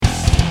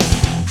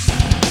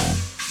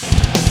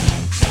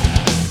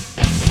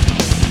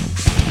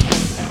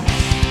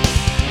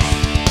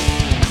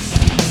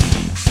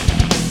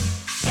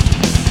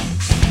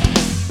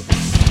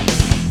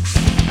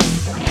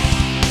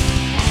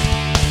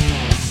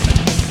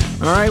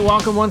All right,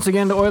 welcome once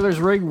again to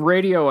Oilers Rig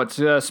Radio. It's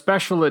a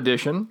special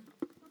edition,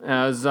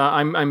 as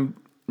I'm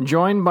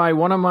joined by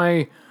one of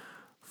my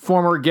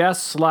former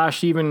guests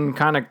 / even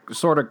kind of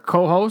sort of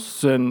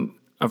co-hosts, and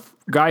a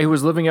guy who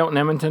was living out in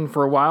Edmonton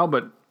for a while,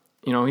 but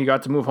he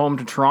got to move home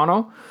to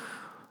Toronto.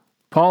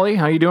 Paulie,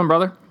 how you doing,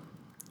 brother?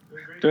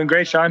 Doing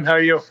great, Sean. How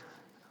are you?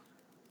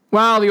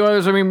 Well, the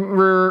Oilers.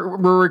 We're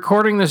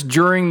recording this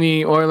during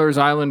the Oilers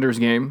Islanders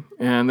game,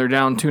 and they're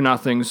down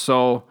 2-0.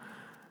 So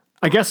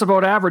I guess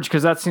about average,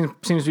 because that seems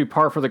to be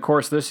par for the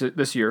course this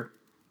year.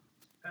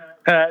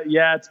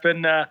 Yeah, it's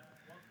been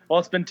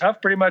it's been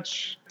tough pretty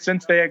much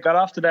since they got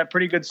off to that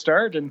pretty good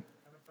start and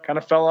kind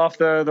of fell off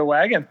the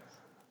wagon.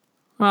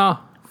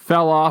 Well,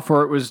 fell off,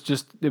 or it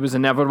was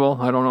inevitable.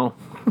 I don't know.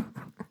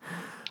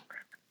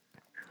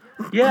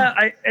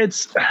 Yeah,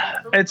 it's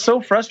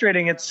so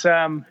frustrating. It's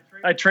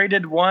I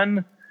traded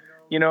one,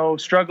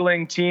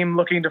 struggling team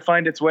looking to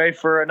find its way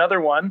for another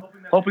one,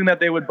 hoping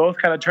that they would both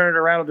kind of turn it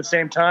around at the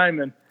same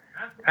time, and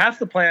half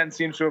the plan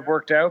seems to have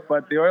worked out,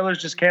 but the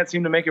Oilers just can't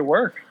seem to make it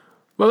work.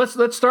 Well,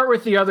 let's start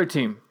with the other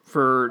team.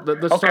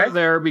 Let's start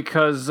there,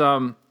 because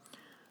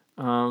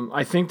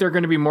I think they're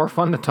going to be more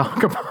fun to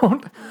talk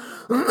about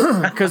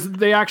because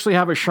they actually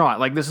have a shot.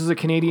 Like, this is a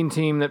Canadian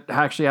team that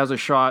actually has a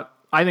shot.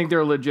 I think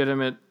they're a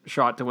legitimate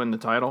shot to win the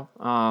title.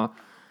 I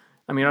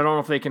don't know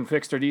if they can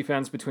fix their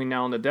defense between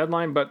now and the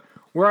deadline, but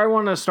where I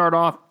want to start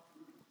off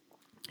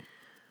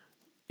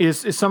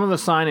is some of the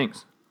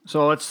signings.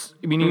 So it's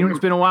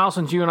been a while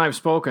since you and I have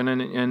spoken,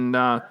 and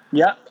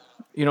yeah.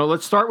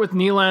 Let's start with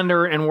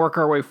Nylander and work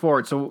our way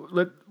forward. So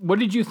what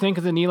did you think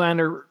of the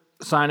Nylander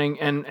signing?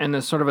 And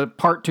the sort of a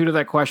part two to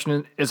that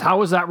question is, how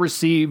was that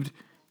received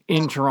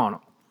in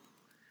Toronto?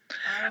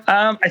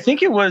 I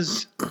think it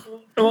was,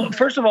 well,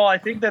 first of all, I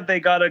think that they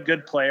got a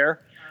good player.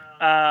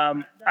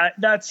 As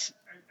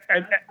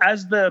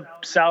the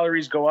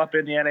salaries go up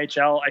in the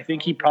NHL, I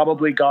think he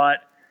probably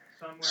got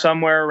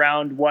somewhere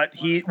around what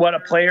a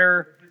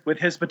player with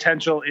his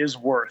potential is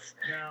worth.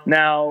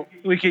 Now,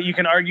 you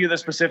can argue the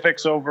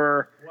specifics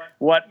over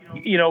what,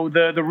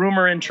 the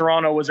rumor in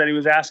Toronto was that he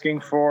was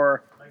asking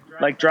for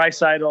like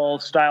Draisaitl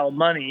style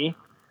money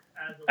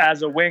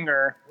as a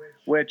winger,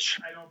 which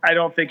I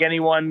don't think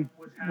anyone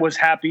was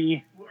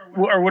happy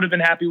or would have been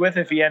happy with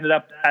if he ended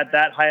up at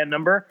that high a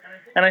number.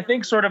 And I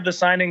think sort of the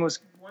signing was,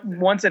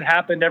 once it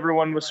happened,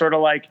 everyone was sort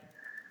of like,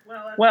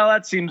 well,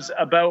 that seems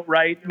about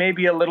right.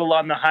 Maybe a little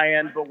on the high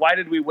end, but why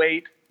did we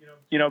wait,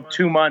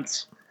 2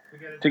 months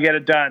to get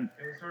it done?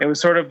 It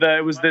was sort of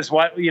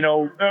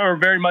or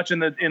very much in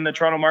the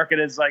Toronto market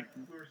is like,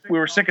 we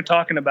were sick of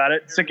talking about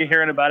it, sick of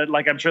hearing about it,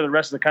 like I'm sure the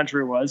rest of the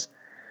country was.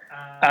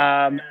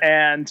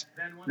 And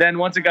then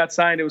once it got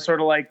signed, it was sort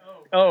of like,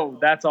 oh,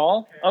 that's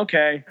all?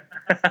 Okay.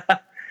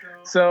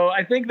 So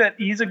I think that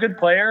he's a good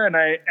player,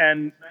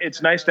 and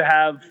it's nice to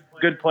have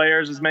good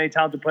players, as many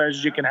talented players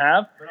as you can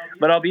have.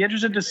 But I'll be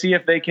interested to see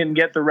if they can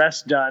get the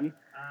rest done.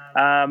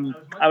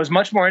 I was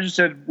much more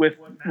interested with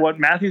what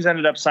Matthews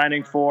ended up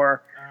signing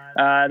for.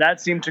 That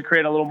seemed to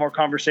create a little more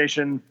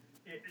conversation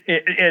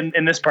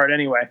in this part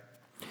anyway.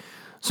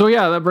 So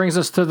yeah, that brings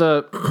us to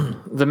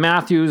the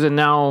Matthews, and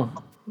now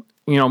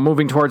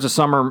moving towards the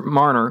summer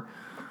Marner.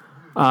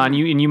 And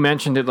you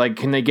mentioned it, like,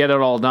 can they get it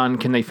all done?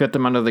 Can they fit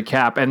them under the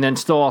cap, and then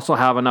still also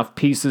have enough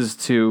pieces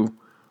to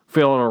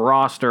fill a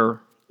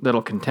roster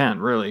that'll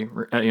contend? Really,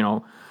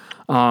 the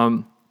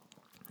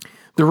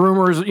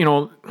rumors,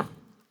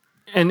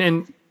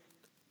 and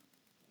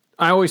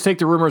I always take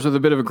the rumors with a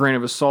bit of a grain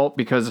of salt,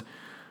 because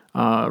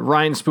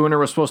Ryan Spooner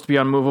was supposed to be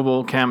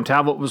unmovable, Cam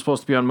Talbot was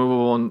supposed to be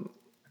unmovable, and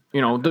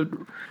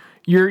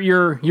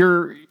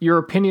your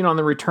opinion on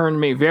the return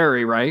may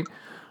vary, right?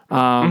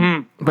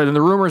 But then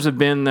the rumors have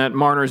been that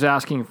Marner's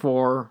asking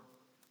for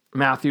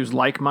Matthews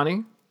like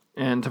money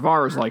and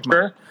Tavares like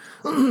money.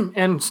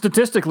 And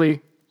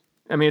statistically,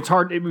 it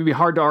would be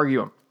hard to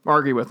argue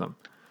with them.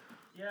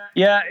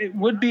 Yeah, it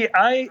would be.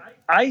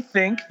 I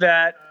think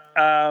that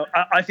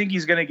I think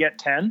he's going to get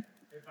 10,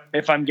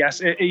 if I'm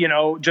guessing.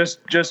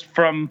 Just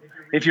from,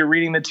 if you're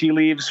reading the tea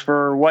leaves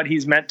for what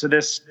he's meant to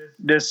this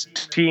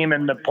team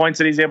and the points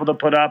that he's able to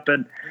put up,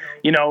 and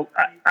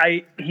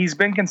he's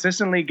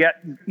consistently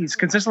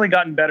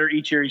gotten better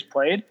each year he's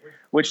played,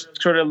 which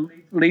sort of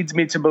leads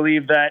me to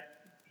believe that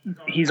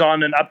he's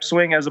on an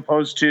upswing as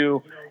opposed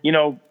to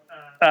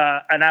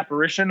an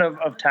apparition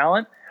of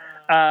talent.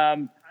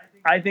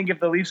 I think if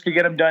the Leafs could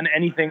get him done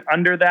anything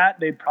under that,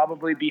 they'd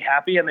probably be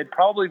happy, and they'd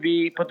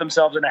probably put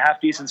themselves in a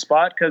half decent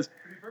spot. Because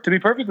to be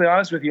perfectly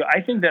honest with you,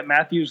 I think that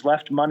Matthews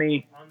left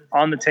money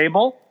on the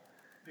table,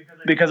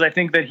 because I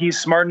think that he's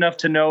smart enough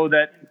to know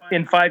that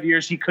in 5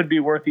 years he could be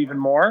worth even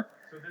more.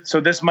 So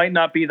this might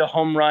not be the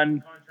home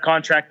run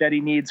contract that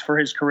he needs for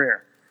his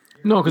career.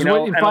 No,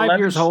 because in 5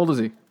 years, how old is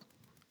he?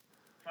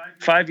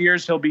 5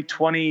 years, he'll be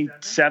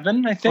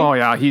 27, I think. Oh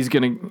yeah, he's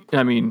gonna.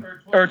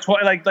 Or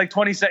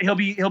 27.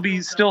 He'll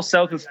be still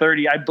south of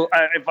 30.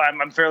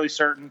 I'm fairly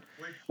certain.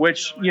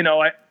 Which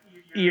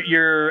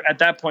you're at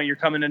that point, you're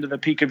coming into the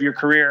peak of your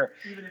career.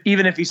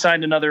 Even if he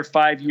signed another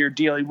 5-year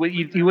deal, he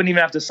wouldn't even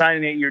have to sign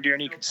an 8-year deal,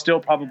 and he could still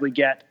probably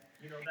get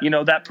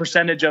that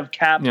percentage of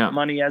cap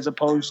money as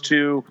opposed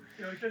to,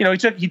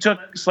 he took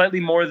slightly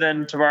more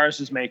than Tavares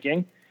is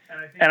making.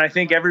 And I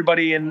think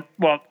everybody in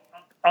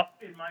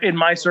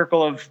my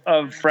circle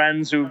of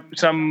friends who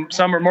some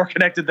are more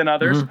connected than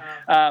others,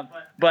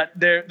 but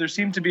there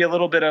seemed to be a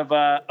little bit of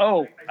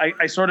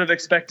I sort of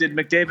expected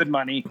McDavid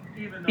money,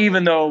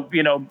 even though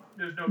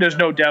there's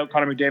no doubt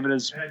Connor McDavid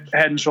is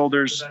head and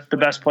shoulders the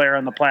best player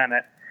on the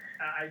planet.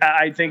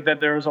 I think that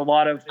there was a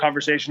lot of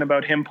conversation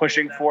about him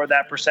pushing for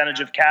that percentage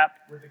of cap,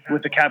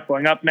 with the cap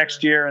going up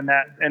next year and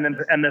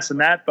this and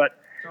that. But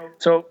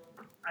so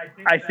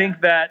I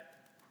think that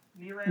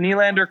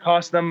Nylander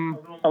cost them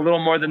a little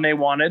more than they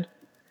wanted.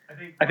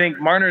 I think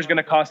Marner is going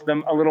to cost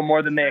them a little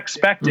more than they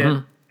expected.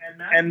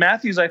 Mm-hmm. And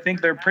Matthews, I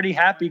think they're pretty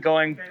happy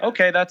going,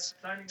 okay, that's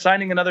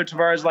signing another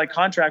Tavares-like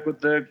contract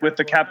with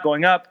the cap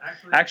going up.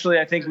 Actually,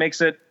 I think makes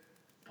it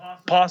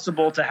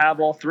possible to have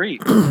all three.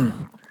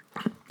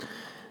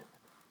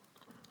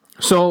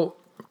 So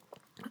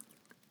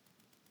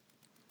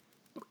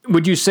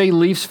would you say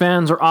Leafs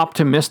fans are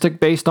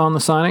optimistic based on the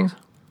signings?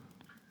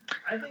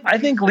 I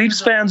think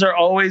Leafs fans are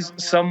always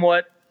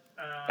somewhat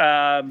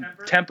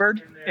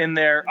tempered in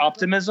their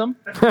optimism.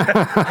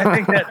 I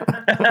think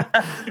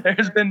that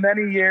there's been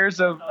many years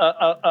of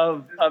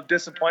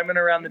disappointment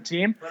around the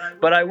team,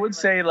 but I would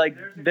say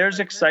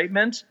there's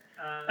excitement,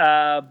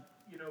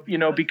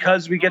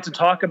 because we get to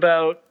talk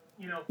about,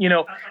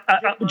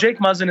 Jake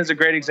Muzzin is a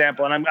great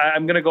example, and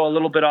I'm going to go a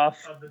little bit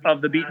off of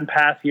the beaten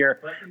path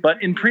here.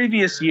 But in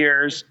previous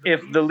years,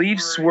 if the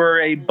Leafs were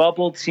a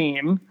bubble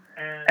team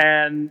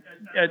and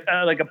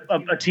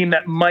a team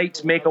that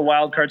might make a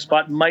wild card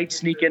spot, might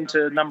sneak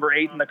into number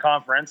 8 in the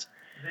conference,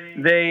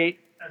 a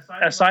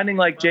signing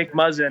like Jake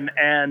Muzzin,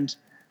 and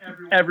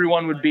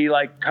everyone would be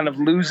kind of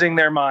losing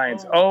their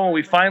minds. Oh,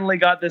 we finally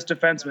got this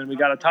defenseman. We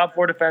got a top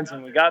 4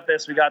 defenseman. We got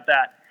this. We got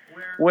that.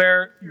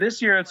 Where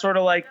this year it's sort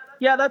of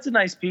yeah, that's a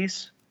nice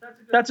piece.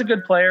 That's a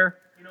good player.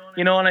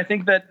 And I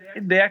think that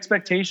the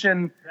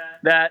expectation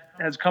that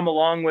has come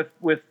along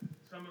with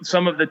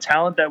some of the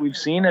talent that we've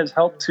seen has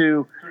helped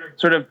to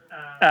sort of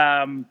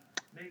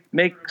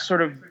make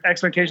sort of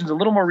expectations a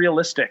little more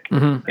realistic,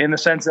 in the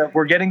sense that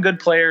we're getting good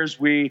players.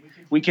 We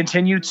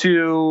continue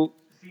to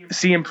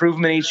see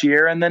improvement each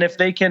year. And then if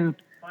they can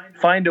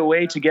find a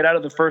way to get out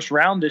of the first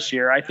round this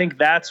year, I think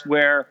that's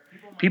where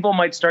people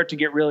might start to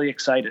get really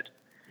excited.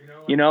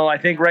 I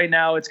think right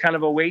now it's kind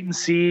of a wait and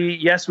see.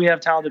 Yes, we have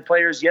talented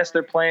players. Yes,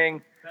 they're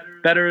playing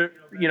better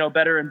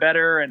and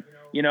better. And,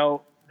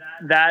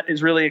 that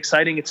is really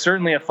exciting. It's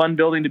certainly a fun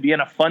building to be in,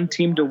 a fun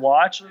team to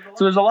watch.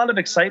 So there's a lot of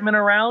excitement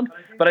around,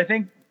 but I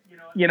think,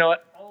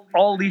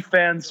 all Leaf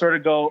fans sort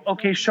of go,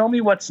 okay, show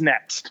me what's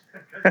next,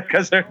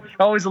 because they're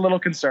always a little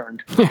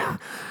concerned.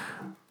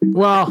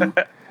 Well,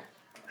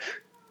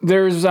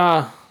 there's,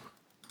 I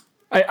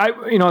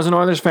as an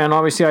Oilers fan,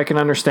 obviously I can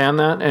understand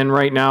that. And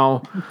right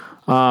now,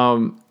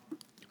 I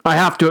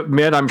have to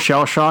admit I'm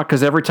shell-shocked,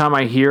 because every time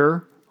I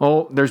hear,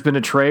 there's been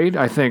a trade,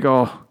 I think,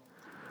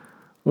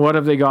 what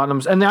have they gotten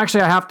them? And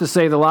actually, I have to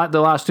say the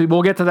last two.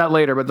 We'll get to that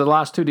later, but the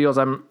last 2 deals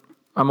I'm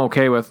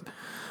okay with.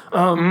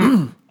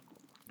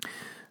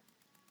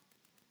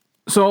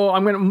 So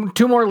I'm going to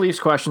 2 more Leafs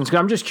questions, because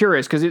I'm just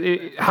curious, because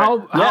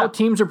how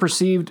teams are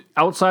perceived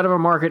outside of a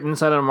market,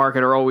 inside of a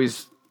market are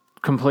always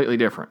completely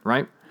different,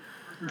 right?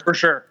 For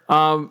sure.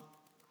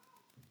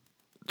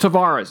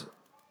 Tavares,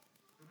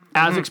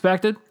 as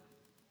expected.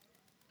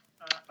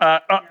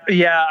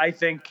 Yeah, I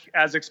think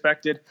as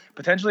expected,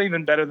 potentially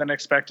even better than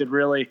expected.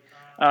 Really,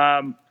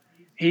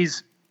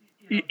 he's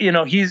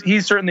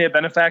certainly a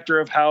benefactor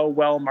of how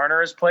well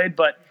Marner has played,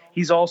 but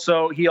he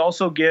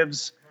also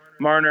gives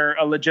Marner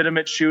a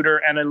legitimate shooter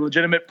and a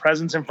legitimate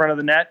presence in front of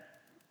the net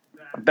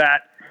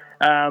that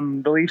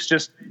the Leafs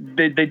just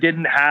they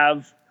didn't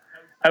have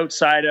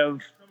outside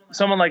of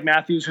someone like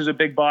Matthews, who's a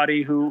big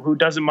body who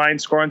doesn't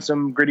mind scoring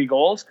some gritty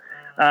goals,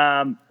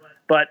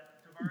 but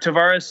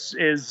Tavares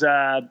is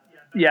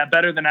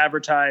better than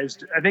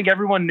advertised. I think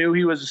everyone knew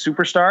he was a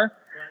superstar,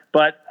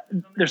 but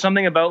there's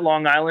something about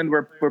Long Island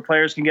where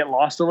players can get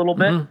lost a little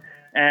bit,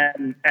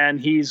 and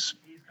he's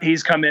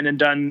come in and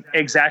done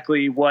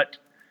exactly what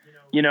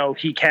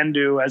he can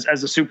do as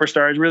a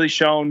superstar. He's really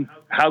shown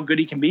how good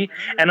he can be,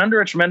 and under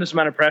a tremendous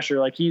amount of pressure.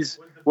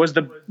 Was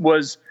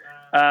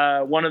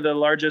one of the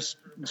largest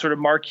sort of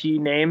marquee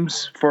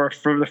names for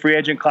the free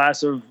agent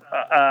class of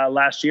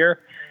last year,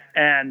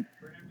 and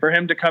for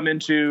him to come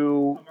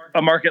into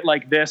a market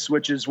like this,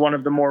 which is one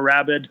of the more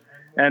rabid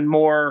and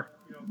more,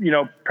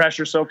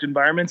 pressure-soaked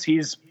environments,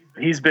 he's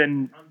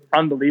been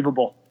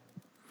unbelievable.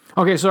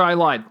 Okay, so I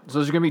lied. So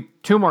there's going to be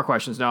 2 more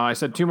questions now. I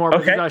said 2 more,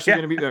 but there's actually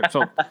going to be there.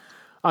 So,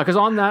 because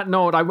on that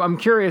note, I'm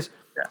curious,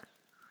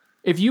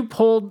 if you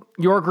pulled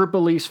your group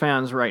of Leafs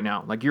fans right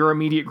now, like your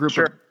immediate group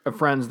of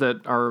friends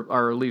that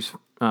are Leafs,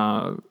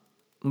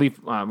 Leafs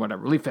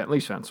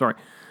fans, sorry.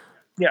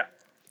 Yeah.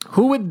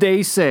 Who would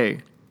they say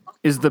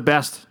is the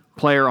best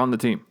player on the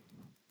team?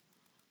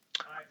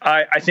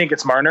 I think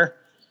it's Marner.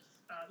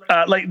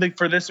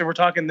 For this, if we're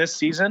talking this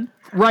season,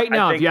 right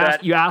now, if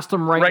you asked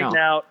them right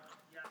now.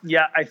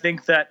 Yeah, I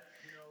think that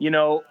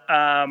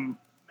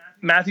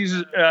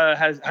Matthews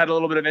has had a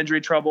little bit of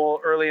injury trouble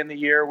early in the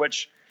year,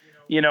 which,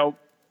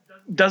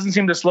 doesn't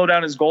seem to slow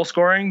down his goal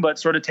scoring, but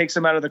sort of takes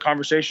him out of the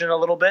conversation a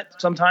little bit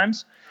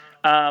sometimes.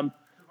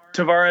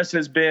 Tavares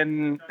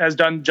has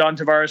done John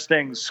Tavares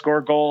things,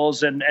 score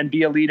goals and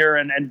be a leader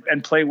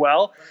and play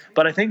well.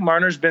 But I think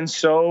Marner's been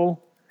so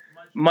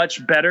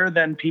much better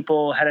than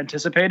people had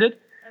anticipated.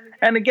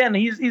 And again,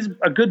 he's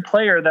a good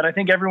player that I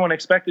think everyone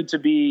expected to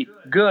be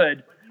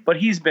good, but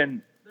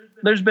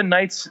there's been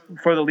nights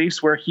for the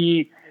Leafs where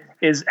he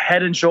is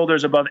head and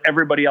shoulders above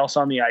everybody else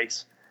on the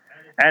ice.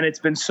 And it's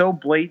been so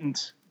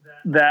blatant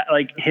that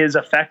like his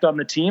effect on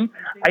the team.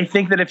 I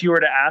think that if you were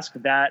to ask,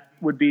 that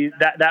would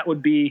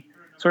be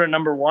sort of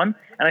number one.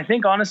 And I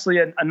think honestly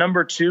a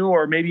number two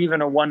or maybe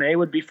even a 1A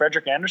would be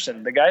Frederik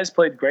Andersen. The guy has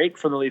played great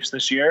for the Leafs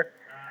this year.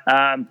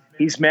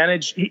 He's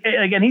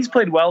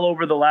played well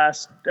over the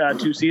last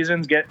 2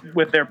 seasons,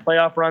 with their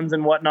playoff runs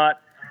and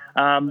whatnot.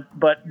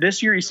 But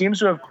this year he seems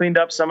to have cleaned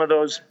up some of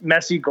those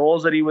messy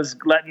goals that he was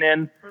letting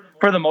in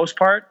for the most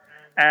part.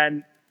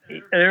 And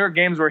there are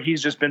games where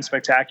he's just been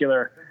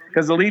spectacular,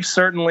 because the Leafs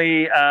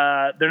certainly,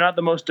 they're not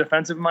the most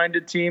defensive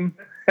minded team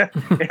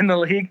in the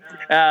league.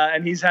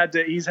 And he's had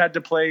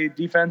to play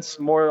defense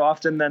more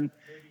often than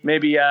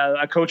maybe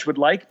a coach would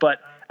like.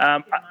 But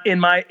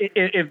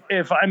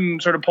if I'm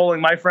sort of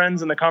polling my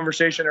friends, and the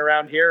conversation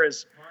around here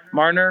is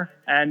Marner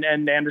and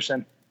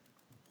Andersen.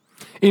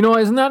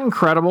 Isn't that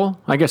incredible?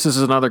 I guess this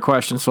is another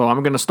question, so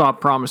I'm going to stop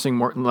promising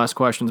more and less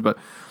questions. But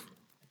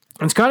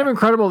it's kind of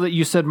incredible that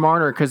you said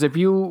Marner, because if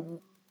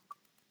you,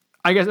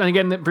 I guess, and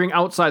again, bring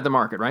outside the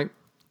market, right?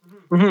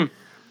 Mm-hmm.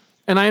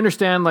 And I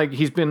understand, like,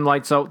 he's been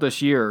lights out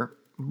this year,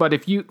 but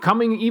if you,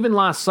 coming even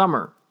last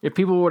summer, if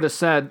people would have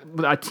said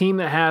a team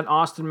that had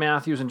Austin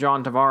Matthews and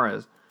John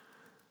Tavares,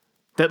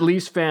 that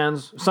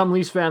some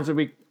Leafs fans would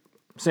be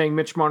saying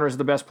Mitch Marner is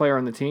the best player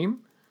on the team.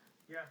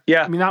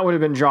 Yeah. I mean, that would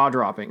have been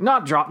jaw-dropping.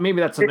 Maybe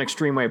that's an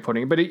extreme way of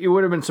putting it, but it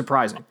would have been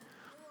surprising.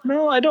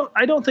 No, I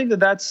don't think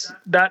that's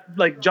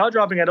like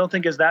jaw-dropping. I don't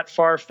think is that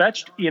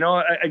far-fetched.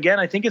 Again,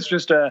 I think it's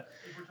just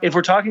if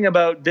we're talking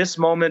about this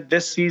moment,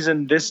 this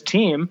season, this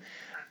team,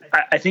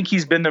 I think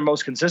he's been their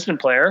most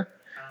consistent player.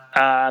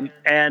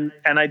 And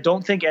I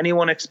don't think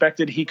anyone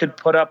expected he could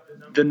put up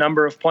the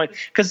number of points,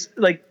 because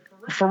like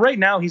for right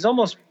now, he's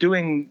almost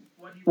doing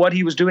what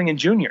he was doing in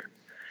junior,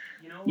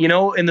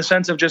 in the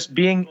sense of just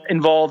being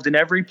involved in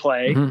every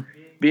play,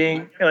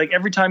 being like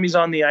every time he's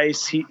on the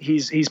ice,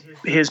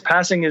 his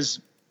passing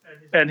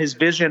and his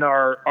vision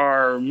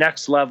are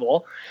next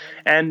level.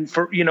 And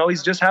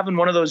he's just having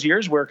one of those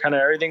years where kind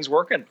of everything's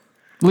working.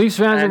 Leafs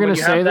fans are going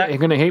to say that. They're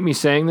going to hate me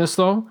saying this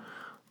though,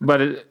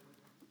 but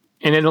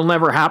it'll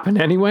never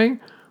happen anyway.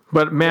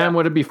 But man,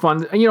 would it be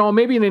fun,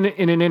 maybe in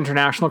an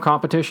international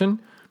competition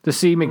to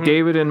see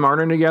McDavid and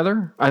Marner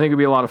together. I think it'd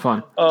be a lot of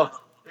fun. Oh,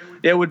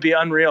 it would be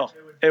unreal.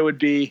 It would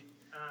be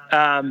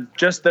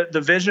just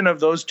the vision of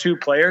those two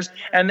players.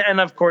 And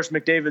of course,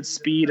 McDavid's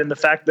speed and the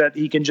fact that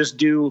he can just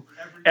do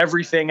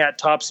everything at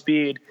top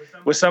speed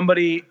with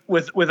somebody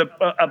with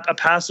a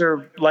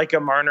passer like a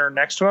Marner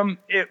next to him.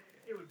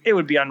 It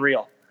would be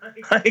unreal.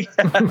 It's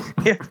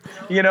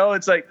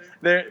like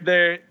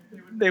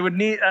they would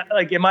need,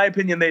 like, in my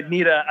opinion, they'd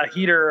need a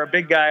heater or a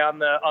big guy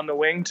on the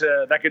wing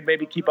that could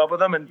maybe keep up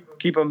with them and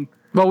keep them.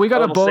 Well, we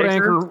got a boat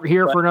anchor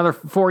here for another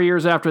 4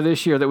 years after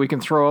this year that we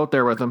can throw out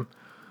there with them.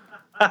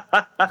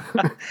 I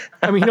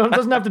mean, it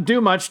doesn't have to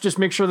do much. Just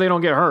make sure they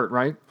don't get hurt,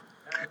 right?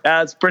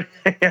 That's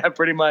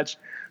pretty much.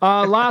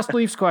 Last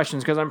Leafs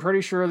questions, because I'm pretty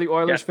sure the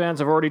Oilers fans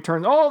have already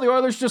turned. Oh, the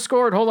Oilers just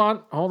scored. Hold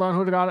on.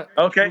 Who got it?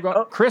 Okay.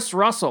 Chris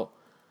Russell.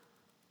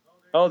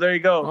 Oh, there you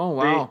go. Oh,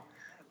 wow.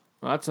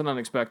 Well, that's an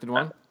unexpected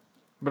one,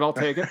 but I'll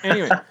take it.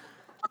 Anyway,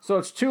 so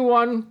it's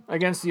 2-1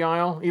 against the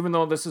Isle, even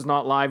though this is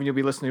not live and you'll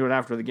be listening to it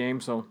after the game.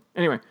 So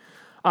anyway,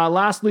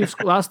 last Leafs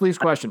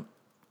question.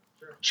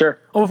 Sure.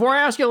 Oh, before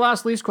I ask you the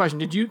last Leafs question,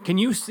 can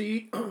you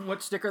see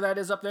what sticker that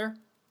is up there?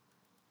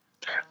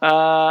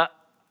 I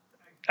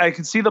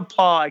can see the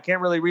paw. I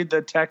can't really read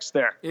the text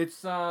there.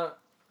 It's a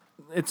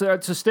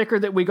sticker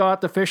that we got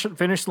at the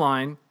finish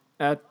line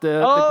at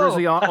the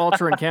Grizzly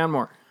Ultra in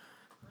Canmore.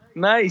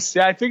 Nice.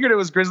 Yeah, I figured it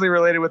was Grizzly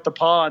related with the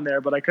paw on there,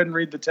 but I couldn't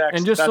read the text.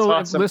 And just That's so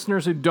awesome.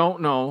 Listeners who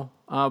don't know,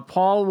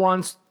 Paul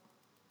once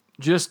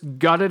just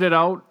gutted it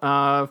out,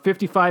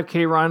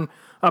 55K run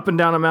up and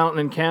down a mountain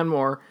in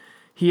Canmore.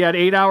 He had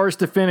 8 hours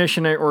to finish,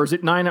 or is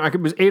it 9?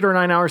 It was 8 or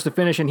 9 hours to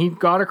finish, and he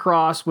got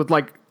across with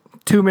like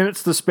 2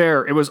 minutes to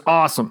spare. It was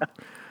awesome.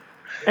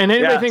 And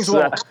anybody thinks,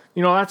 well,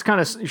 that's kind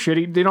of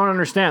shitty. They don't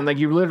understand. Like,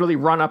 you literally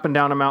run up and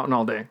down a mountain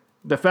all day.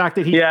 The fact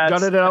that he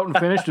gutted it out and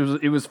finished,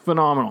 it was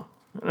phenomenal.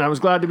 And I was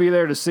glad to be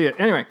there to see it.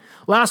 Anyway,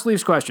 last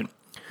Leafs question.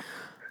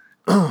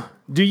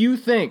 Do you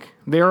think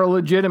they're a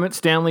legitimate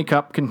Stanley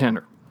Cup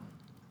contender?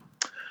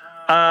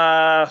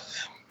 I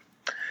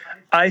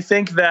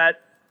think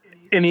that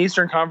in the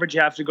Eastern Conference,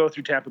 you have to go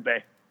through Tampa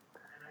Bay.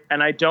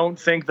 And I don't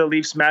think the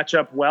Leafs match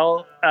up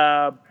well.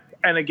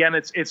 And again,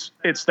 it's a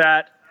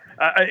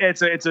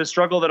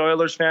struggle that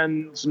Oilers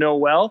fans know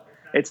well.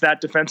 it's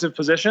that defensive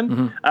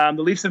position. The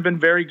Leafs have been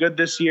very good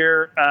this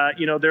year.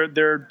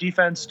 Their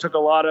defense took a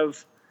lot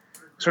of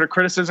sort of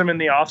criticism in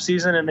the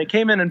offseason, and they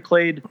came in and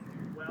played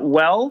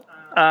well.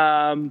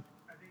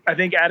 I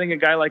think adding a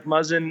guy like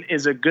Muzzin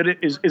is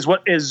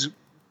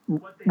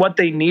what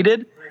they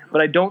needed,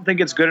 but I don't think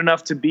it's good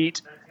enough to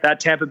beat that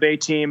Tampa Bay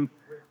team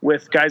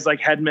with guys like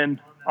Hedman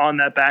on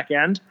that back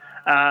end.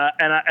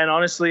 And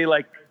honestly,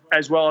 like,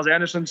 as well as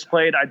Anderson's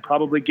played, I'd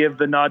probably give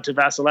the nod to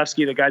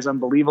Vasilevsky. The guy's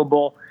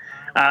unbelievable.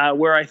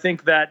 Where I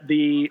think that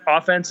the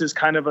offense is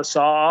kind of a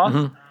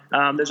saw-off.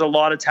 There's a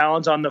lot of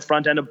talent on the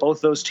front end of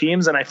both those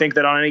teams, and I think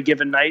that on any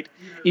given night,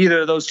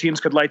 either of those teams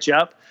could light you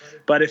up.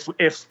 But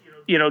if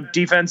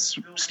defense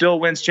still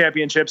wins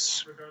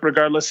championships,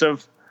 regardless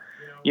of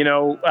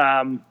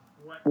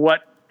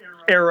what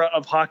era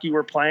of hockey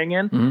we're playing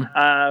in,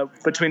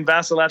 between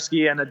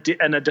Vasilevsky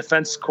and a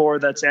defense core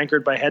that's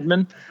anchored by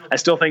Hedman, I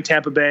still think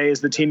Tampa Bay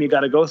is the team you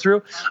got to go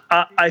through.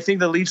 I think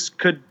the Leafs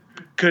could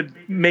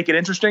make it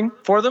interesting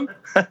for them.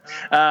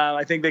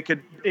 I think they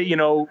could,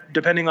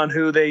 depending on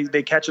who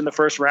they catch in the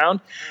first round.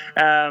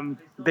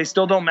 They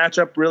still don't match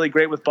up really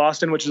great with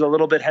Boston, which is a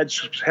little bit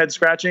head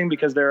scratching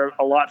because they're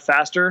a lot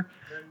faster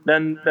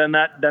than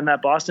that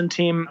Boston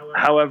team.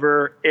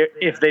 However,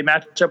 if they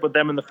match up with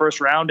them in the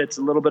first round, it's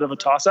a little bit of a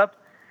toss up.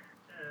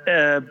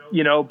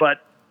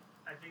 But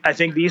I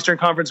think the Eastern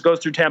Conference goes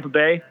through Tampa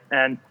Bay,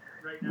 and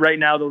right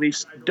now the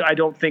Leafs, I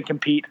don't think,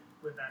 compete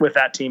with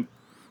that team.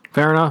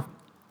 Fair enough.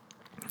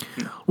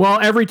 Well,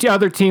 every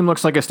other team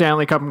looks like a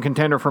Stanley Cup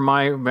contender from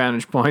my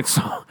vantage point.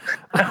 So,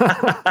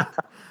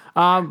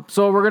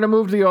 so we're going to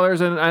move to the Oilers,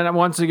 and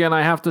once again,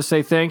 I have to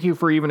say thank you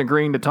for even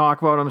agreeing to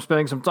talk about them,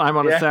 spending some time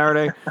on a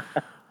Saturday.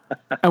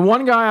 And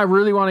one guy I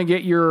really want to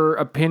get your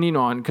opinion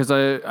on, because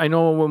I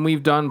know when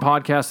we've done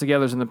podcasts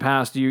together in the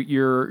past,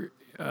 you're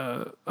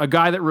a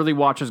guy that really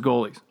watches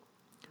goalies.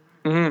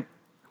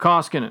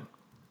 Koskinen,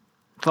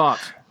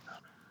 thoughts?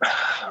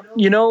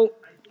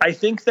 I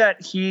think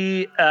that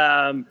he...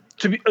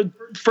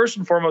 first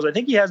and foremost, I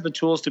think he has the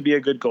tools to be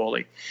a good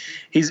goalie.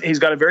 He's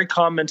got a very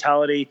calm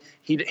mentality.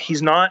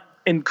 He's not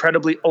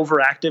incredibly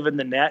overactive in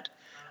the net.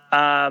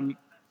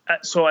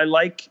 So I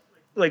like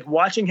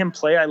watching him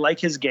play. I like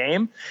his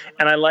game,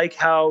 and I like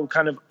how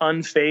kind of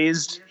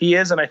unfazed he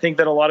is. And I think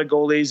that a lot of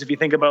goalies, if you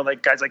think about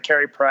like guys like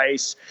Carey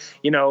Price,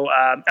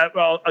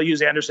 I'll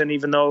use Anderson,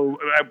 even though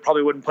I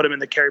probably wouldn't put him in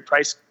the Carey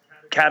Price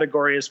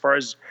category as far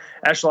as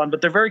echelon,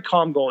 but they're very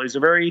calm goalies.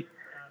 They're very,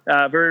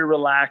 very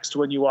relaxed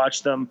when you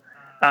watch them.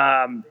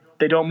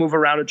 They don't move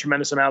around a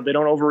tremendous amount. They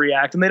don't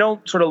overreact, and they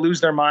don't sort of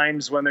lose their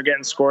minds when they're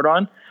getting scored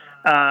on.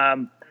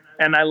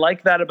 And I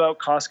like that about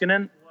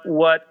Koskinen.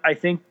 What I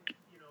think,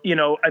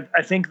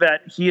 I think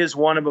that he is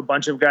one of a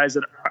bunch of guys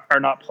that are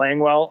not playing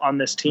well on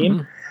this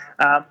team.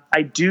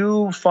 I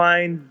do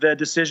find the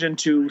decision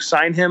to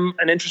sign him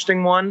an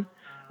interesting one,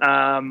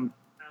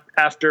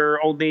 after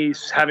only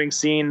having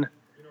seen,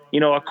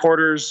 a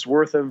quarter's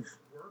worth of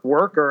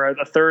work or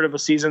a third of a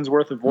season's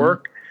worth of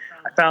work.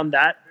 I found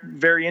that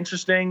very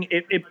interesting.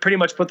 It pretty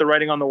much put the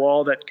writing on the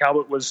wall that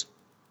Talbot was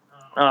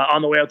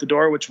on the way out the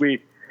door, which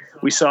we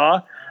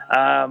saw.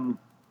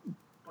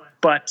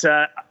 But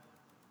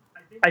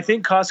I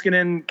think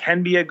Koskinen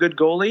can be a good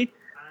goalie.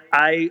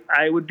 I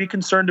would be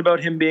concerned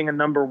about him being a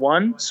number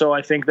one. So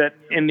I think that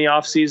in the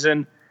off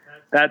season,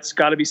 that's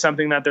got to be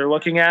something that they're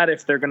looking at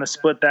if they're going to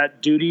split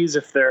that duties,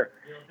 if they're,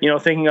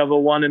 thinking of a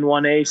 1 and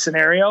 1A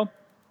scenario.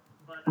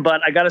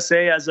 But I got to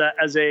say, as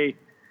a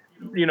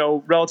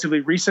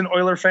relatively recent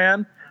Oiler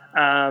fan,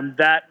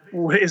 that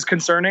is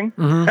concerning.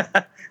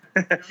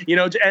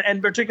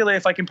 And particularly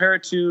if I compare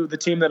it to the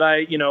team that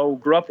I,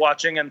 grew up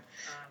watching, and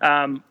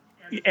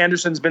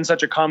Anderson's been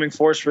such a calming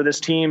force for this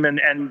team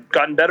and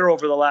gotten better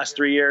over the last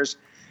 3 years.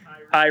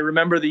 I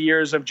remember the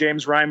years of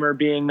James Reimer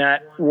being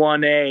that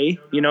 1A,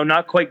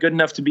 not quite good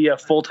enough to be a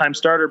full-time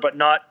starter, but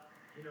not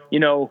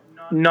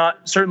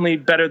certainly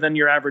better than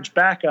your average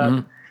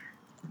backup.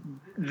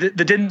 That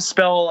didn't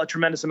spell a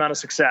tremendous amount of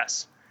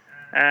success.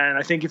 And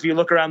I think if you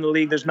look around the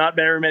league, there's not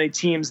very many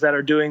teams that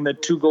are doing the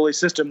 2-goalie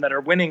system that are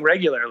winning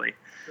regularly.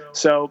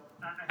 So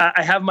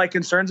I have my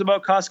concerns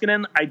about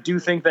Koskinen. I do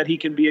think that he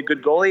can be a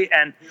good goalie.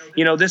 And,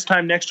 this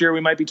time next year,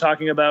 we might be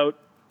talking about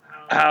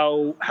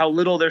how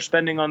little they're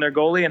spending on their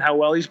goalie and how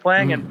well he's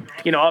playing. And,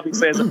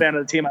 obviously as a fan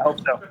of the team, I hope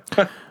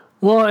so.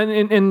 Well,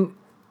 and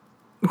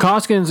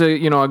Koskinen's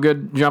a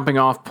good jumping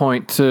off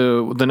point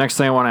to the next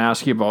thing I want to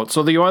ask you about.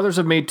 So the Oilers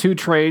have made 2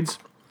 trades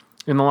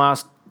in the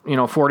last,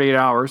 48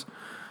 hours.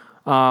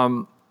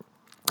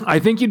 I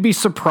think you'd be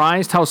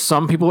surprised how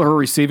some people are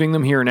receiving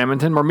them here in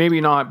Edmonton, or maybe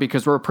not,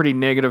 because we're a pretty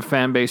negative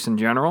fan base in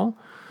general.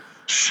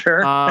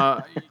 Sure.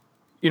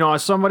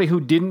 As somebody who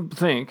didn't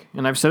think,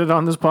 and I've said it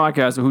on this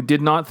podcast, who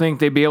did not think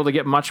they'd be able to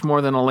get much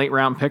more than a late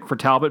round pick for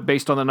Talbot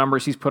based on the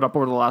numbers he's put up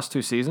over the last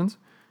 2 seasons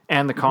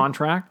and the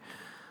contract,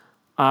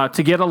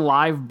 to get a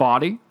live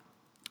body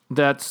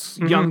that's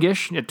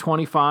youngish at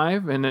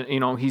 25,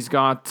 and he's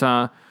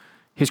got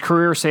his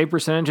career save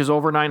percentage is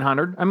over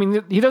 900. I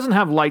mean, he doesn't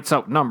have lights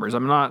out numbers.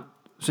 I'm not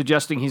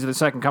suggesting he's the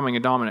second coming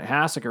of Dominic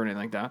Hasek or anything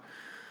like that.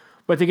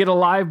 But to get a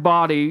live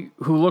body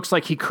who looks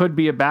like he could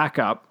be a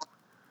backup,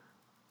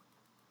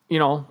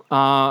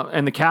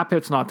 and the cap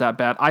hit's not that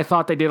bad. I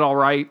thought they did all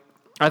right.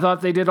 I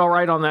thought they did all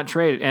right on that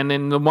trade. And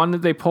then the one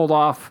that they pulled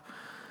off,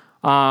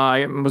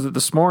 was it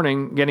this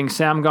morning, getting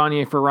Sam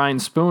Gagner for Ryan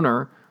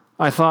Spooner.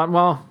 I thought,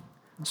 well,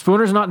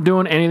 Spooner's not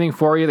doing anything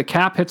for you. The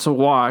cap hit's a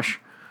wash.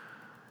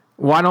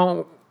 Why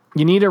don't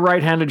you need a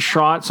right-handed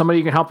shot? Somebody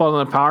you can help out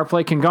on the power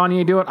play. Can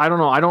Gagner do it? I don't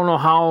know. I don't know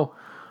how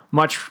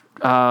much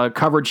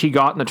coverage he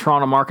got in the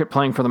Toronto market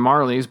playing for the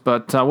Marlies,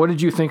 but what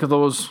did you think of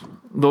those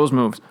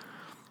moves?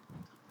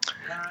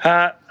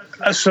 The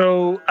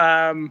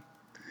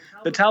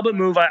Talbot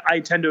move, I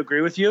tend to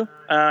agree with you.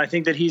 I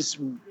think that he's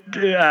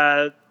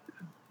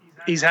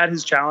had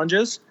his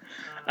challenges,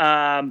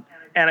 and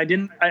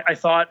I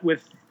thought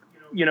with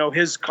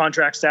his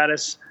contract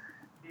status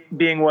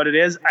being what it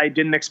is, I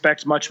didn't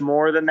expect much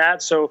more than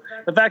that. So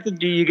the fact that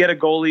you get a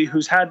goalie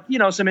who's had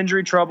some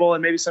injury trouble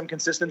and maybe some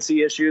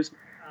consistency issues,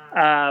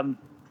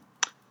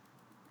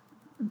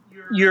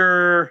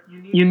 you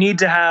need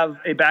to have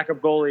a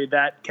backup goalie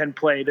that can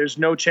play. There's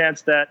no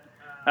chance that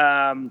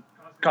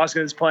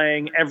Koskinen's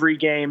playing every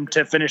game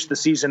to finish the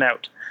season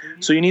out.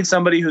 So you need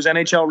somebody who's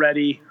NHL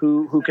ready,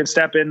 who can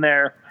step in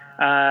there.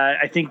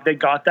 I think they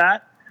got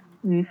that.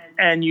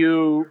 And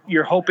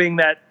you're hoping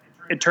that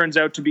it turns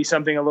out to be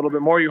something a little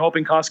bit more. You're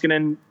hoping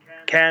Koskinen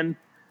can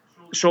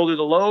shoulder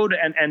the load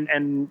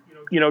and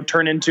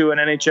turn into an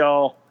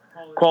NHL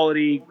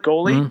quality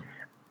goalie. Mm-hmm.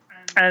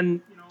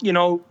 And,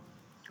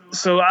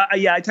 so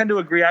I tend to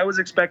agree. I was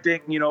expecting,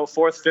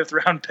 4th,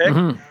 5th round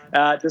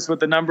pick, just with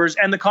the numbers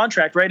and the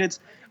contract, right?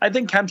 I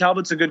think Cam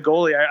Talbot's a good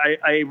goalie.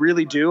 I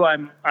really do.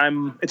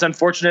 It's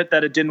unfortunate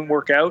that it didn't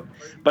work out,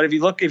 but if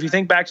you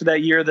think back to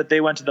that year that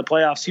they went to the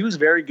playoffs, he was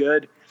very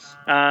good.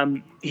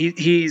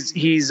 He's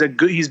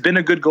been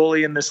a good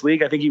goalie in this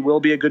league. I think he will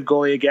be a good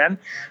goalie again,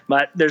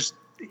 but there's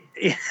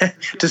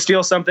to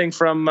steal something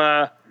from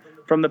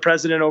the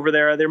president over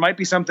there might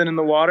be something in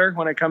the water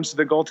when it comes to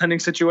the goaltending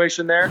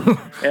situation there.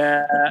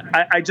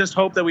 I just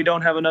hope that we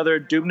don't have another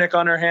Dubnyk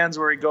on our hands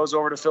where he goes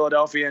over to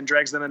Philadelphia and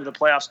drags them into the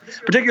playoffs,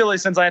 particularly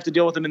since I have to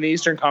deal with him in the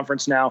Eastern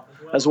Conference now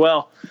as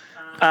well.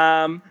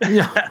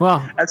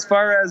 As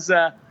far as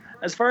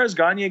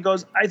Gagner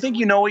goes, I think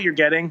you know what you're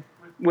getting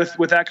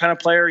with that kind of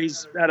player.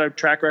 He's had a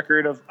track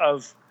record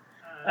of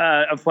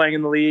playing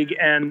in the league,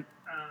 and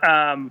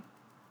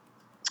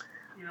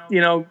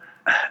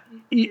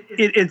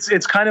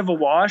it's kind of a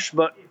wash,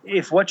 but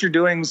if what you're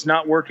doing is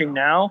not working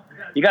now,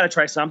 you got to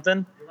try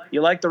something.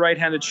 You like the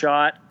right-handed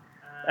shot,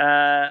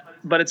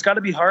 but it's got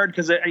to be hard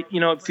because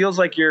it feels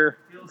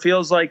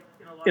like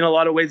in a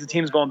lot of ways the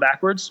team's going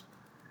backwards.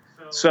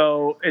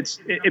 So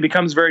it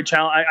becomes very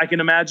challenging. I can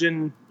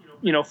imagine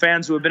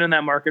fans who have been in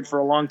that market for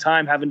a long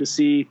time having to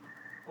see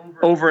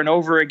over and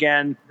over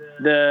again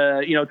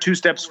the 2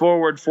 steps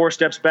forward, 4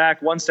 steps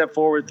back, 1 step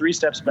forward, 3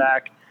 steps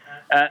back.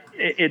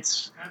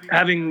 It's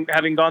having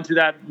gone through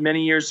that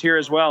many years here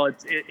as well.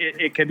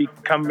 It can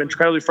become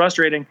incredibly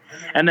frustrating,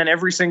 and then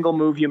every single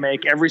move you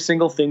make, every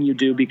single thing you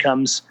do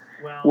becomes,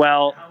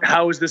 well,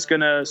 how is this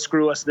going to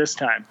screw us this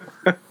time?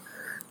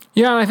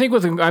 Yeah, I think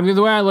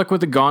the way I look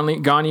with the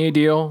Gagner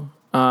deal,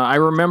 I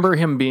remember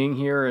him being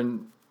here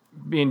and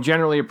being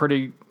generally a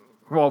pretty,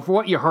 well, for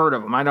what you heard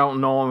of him, I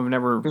don't know him, I've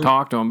never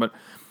talked to him, but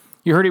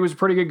you heard he was a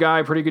pretty good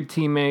guy, pretty good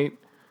teammate.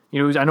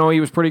 I know he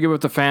was pretty good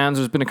with the fans.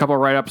 There's been a couple of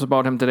write-ups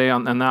about him today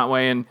on that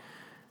way. And,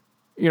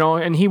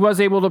 and he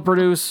was able to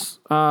produce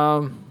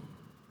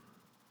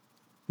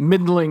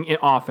middling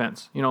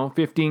offense,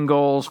 15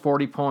 goals,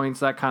 40 points,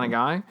 that kind of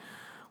guy,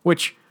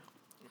 which,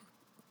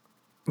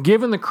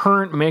 given the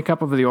current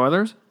makeup of the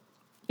Oilers,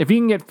 if he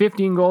can get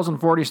 15 goals and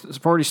 40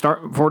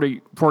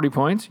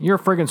 points, you're a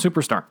friggin'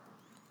 superstar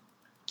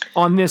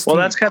on this team.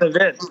 Well, that's kind of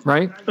it.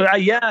 Right?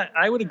 Yeah,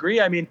 I would agree.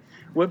 I mean,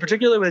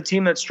 particularly with a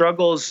team that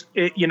struggles,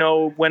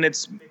 when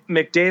it's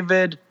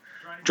McDavid,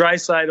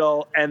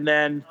 Draisaitl, and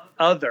then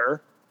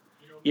other,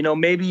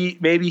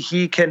 maybe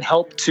he can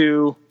help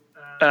to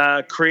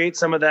create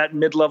some of that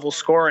mid-level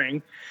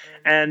scoring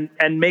and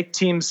make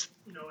teams,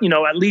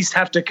 at least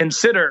have to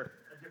consider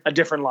a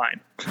different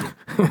line.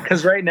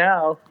 Because right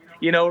now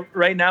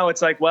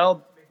it's like,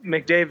 well,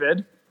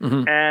 McDavid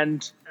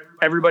and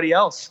everybody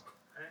else.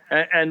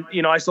 And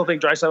I still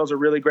think Draisaitl's a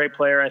really great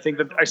player. I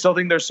still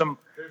think there's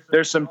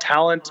some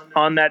talent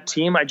on that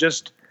team. I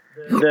just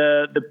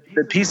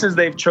the pieces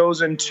they've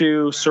chosen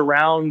to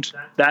surround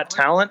that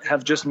talent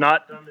have just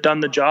not done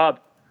the job.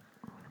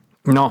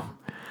 No.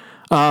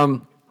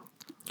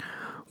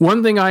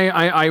 One thing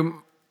I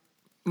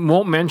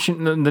won't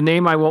mention, the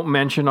name I won't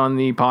mention on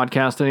the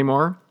podcast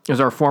anymore, is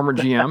our former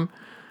GM.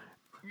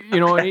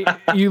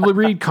 You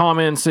read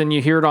comments and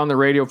you hear it on the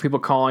radio, people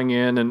calling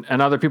in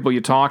and other people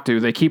you talk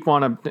to, they keep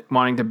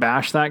wanting to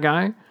bash that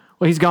guy.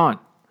 Well, he's gone.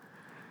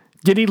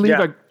 Did he leave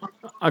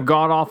a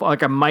god-awful,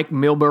 like a Mike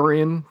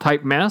Milbury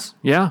type mess?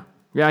 Yeah,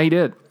 he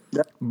did.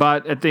 Yeah.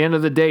 But at the end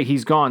of the day,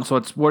 he's gone. So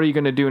it's, what are you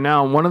going to do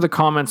now? And one of the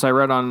comments I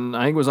read on,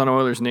 I think it was on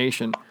Oilers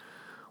Nation,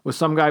 was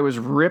some guy was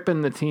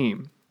ripping the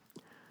team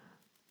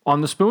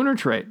on the Spooner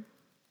trade.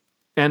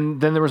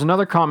 And then there was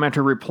another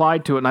commenter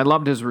replied to it, and I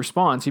loved his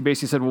response. He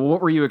basically said, well,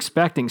 what were you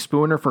expecting,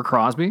 Spooner for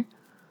Crosby?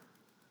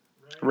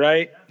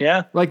 Right,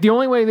 yeah. Like, the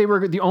only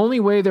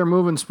way they're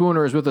moving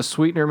Spooner is with a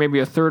sweetener, maybe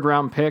a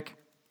third-round pick,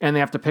 and they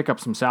have to pick up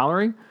some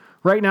salary.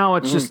 Right now,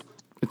 it's just,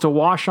 it's a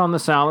wash on the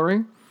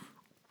salary.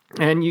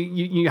 And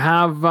you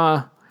have,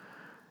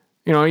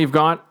 you've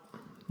got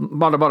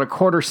about a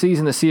quarter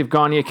season to see if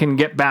Gagne can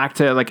get back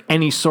to, like,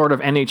 any sort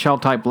of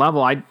NHL-type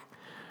level.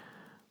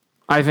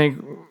 I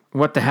think,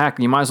 what the heck,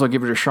 you might as well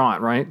give it a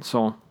shot, right?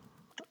 So,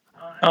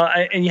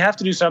 and you have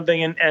to do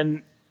something.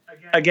 And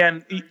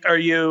again, are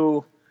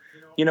you,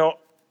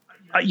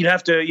 you'd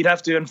have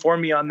to inform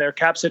me on their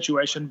cap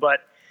situation. But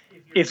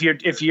if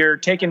you're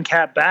taking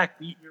cap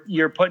back,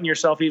 you're putting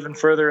yourself even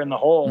further in the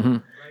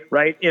hole,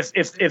 right?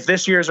 If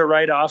this year's a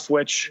write-off,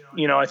 which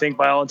I think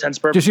by all intents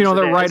and purposes, just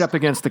they're right up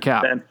against the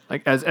cap, then,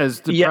 like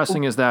as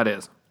depressing as that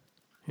is.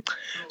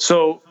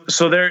 So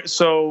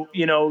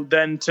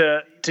then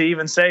to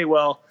even say,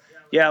 well,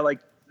 yeah, like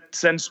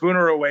send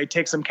Spooner away,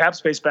 take some cap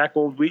space back.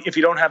 Well, if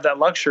you don't have that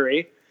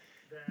luxury,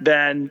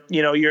 then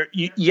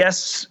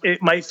yes, it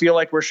might feel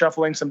like we're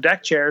shuffling some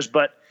deck chairs,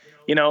 but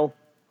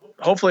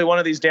hopefully one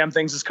of these damn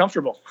things is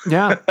comfortable.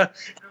 Yeah,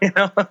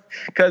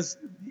 because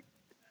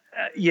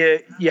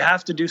you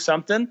have to do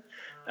something,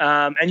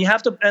 and you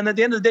have to. And at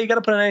the end of the day, you got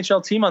to put an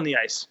NHL team on the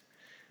ice.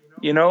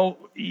 You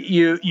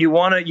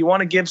want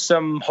to give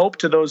some hope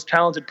to those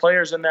talented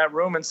players in that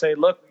room and say,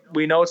 look,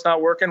 we know it's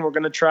not working. We're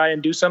going to try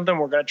and do something.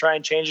 We're going to try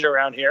and change it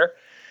around here.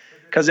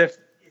 Because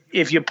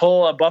if you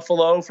pull a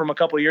Buffalo from a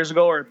couple of years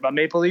ago or a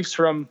Maple Leafs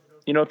from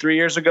 3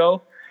 years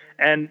ago,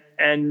 and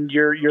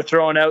you're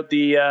throwing out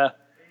the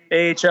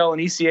AHL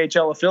and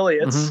ECHL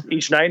affiliates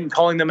each night and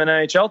calling them an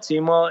NHL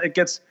team, well,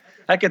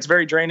 that gets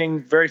very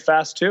draining very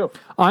fast too.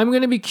 I'm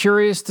going to be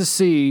curious to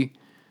see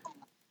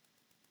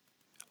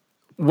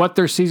what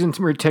their season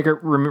ticket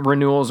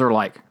renewals are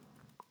like.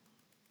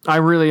 I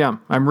really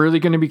am. I'm really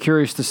going to be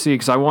curious to see,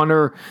 because I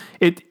wonder,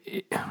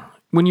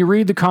 when you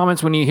read the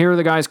comments, when you hear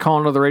the guys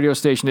calling to the radio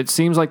station, it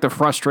seems like the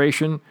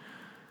frustration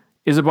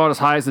is about as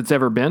high as it's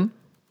ever been.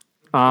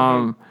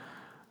 But,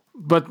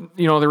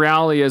 the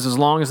reality is, as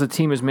long as the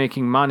team is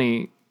making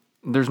money,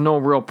 there's no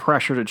real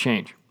pressure to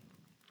change.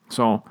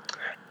 So,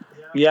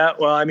 yeah,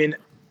 well, I mean,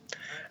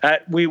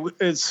 was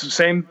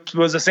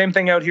the same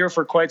thing out here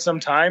for quite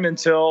some time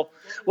until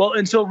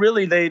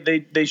really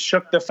they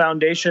shook the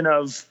foundation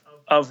of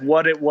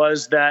what it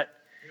was that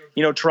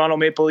Toronto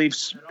Maple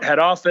Leafs head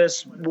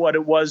office, what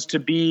it was to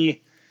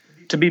be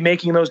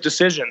making those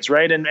decisions,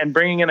 right? And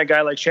bringing in a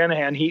guy like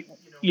Shanahan, he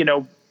in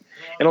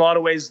a lot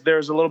of ways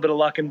there's a little bit of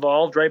luck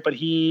involved, right? But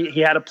he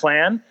had a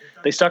plan.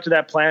 They stuck to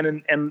that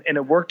plan, and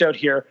it worked out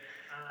here.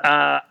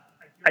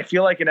 I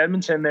feel like in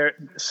Edmonton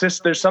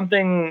there's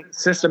something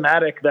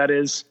systematic that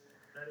is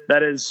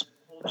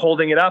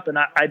holding it up, and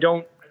I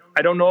don't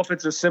know if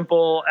it's as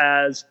simple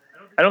as,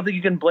 I don't think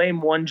you can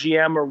blame one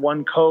GM or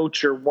one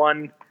coach or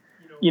one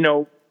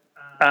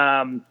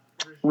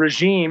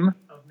regime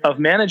of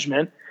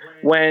management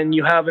when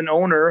you have an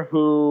owner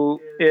who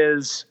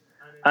is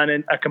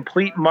a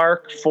complete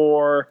mark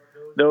for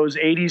those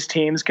 80s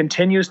teams,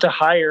 continues to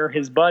hire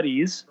his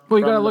buddies. Well,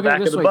 you got to look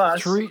at it this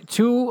way.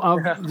 Two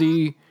of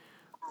the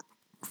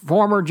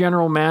former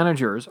general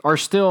managers are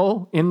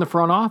still in the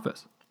front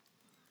office.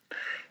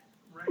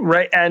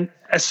 Right. And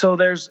so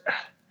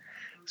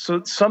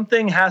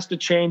something has to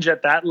change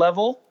at that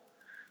level,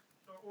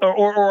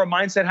 or a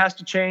mindset has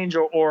to change,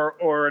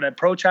 or an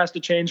approach has to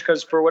change,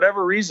 because for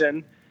whatever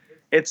reason,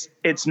 it's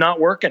not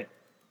working.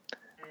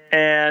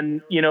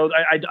 And,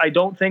 I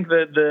don't think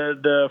that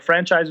the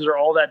franchises are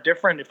all that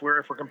different. If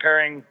we're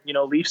comparing,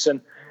 Leafs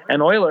and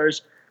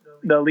Oilers,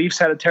 the Leafs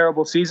had a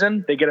terrible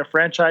season. They get a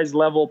franchise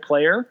level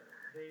player.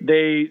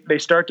 They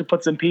start to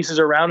put some pieces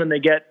around and they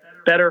get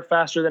better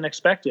faster than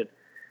expected.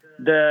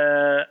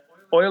 The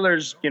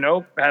Oilers,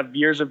 have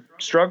years of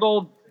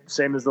struggle,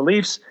 same as the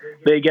Leafs.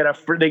 They get a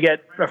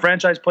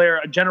franchise player,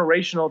 a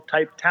generational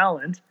type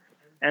talent,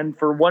 and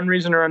for one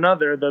reason or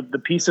another,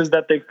 the pieces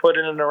that they've put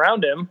in and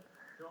around him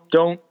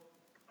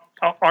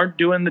aren't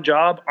doing the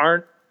job,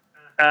 aren't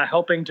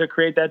helping to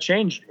create that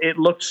change. It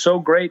looked so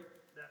great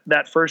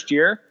that first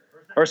year,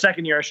 or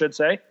second year, I should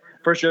say.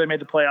 First year they made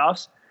the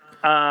playoffs.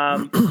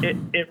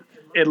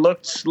 It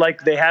looked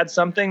like they had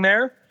something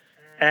there,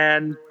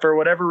 and for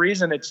whatever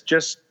reason, it's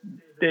just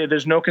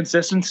there's no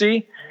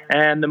consistency,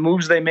 and the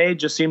moves they made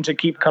just seem to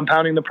keep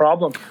compounding the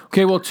problem.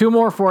 Okay, well, two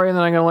more for you, and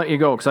then I'm going to let you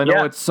go, because I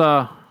know it's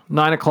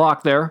 9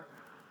 o'clock there.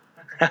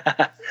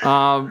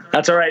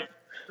 That's all right.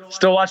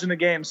 Still watching the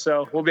game,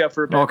 so we'll be up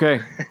for a bit. Okay.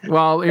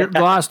 Well, the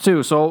last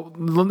two. So,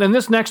 and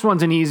this next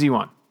one's an easy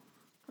one.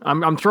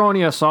 I'm throwing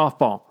you a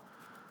softball.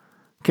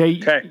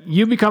 Okay.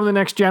 You become the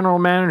next general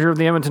manager of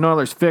the Edmonton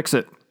Oilers. Fix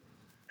it.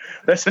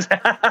 This is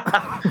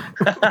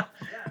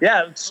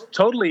yeah, it's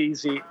totally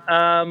easy.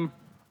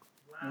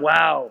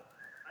 Wow.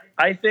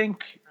 I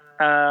think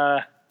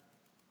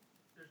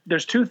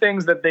there's two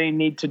things that they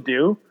need to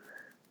do,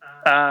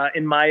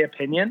 in my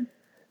opinion,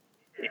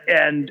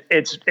 and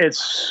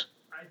it's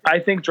I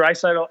think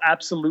Draisaitl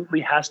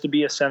absolutely has to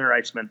be a center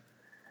iceman.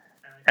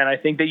 And I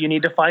think that you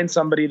need to find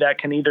somebody that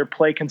can either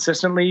play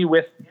consistently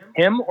with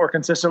him or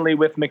consistently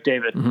with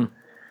McDavid. Mm-hmm.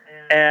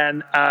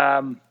 And,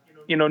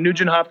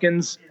 Nugent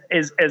Hopkins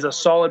is a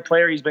solid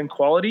player. He's been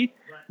quality,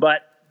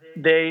 but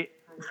they,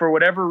 for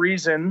whatever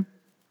reason,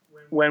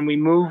 when we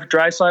move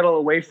Draisaitl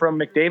away from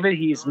McDavid,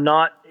 he's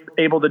not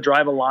able to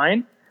drive a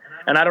line.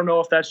 And I don't know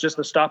if that's just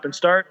the stop and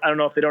start. I don't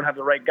know if they don't have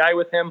the right guy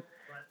with him.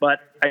 But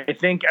I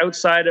think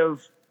outside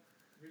of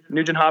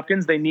Nugent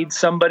Hopkins, they need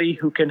somebody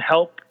who can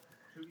help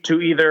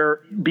to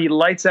either be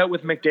lights out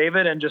with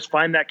McDavid and just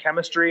find that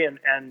chemistry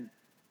and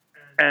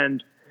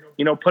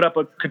put up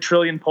a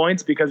quadrillion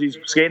points because he's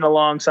skating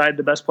alongside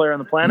the best player on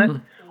the planet,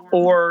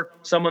 or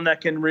someone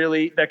that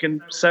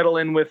can settle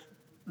in with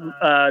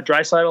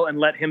Draisaitl and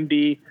let him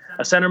be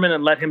a centerman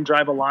and let him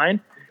drive a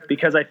line.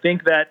 Because I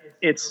think that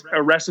it's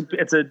a recipe.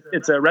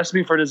 It's a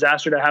recipe for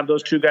disaster to have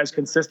those two guys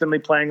consistently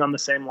playing on the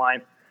same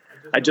line.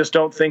 I just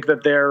don't think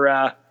that they're.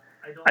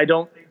 I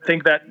don't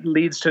think that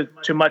leads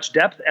to much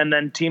depth, and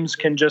then teams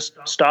can just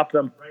stop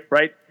them.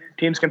 Right?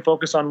 Teams can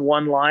focus on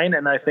one line,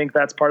 and I think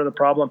that's part of the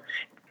problem.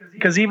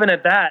 Because even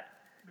at that,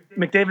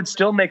 McDavid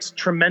still makes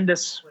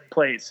tremendous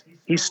plays.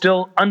 He's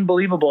still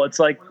unbelievable. It's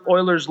like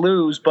Oilers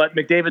lose, but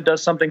McDavid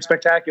does something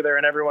spectacular,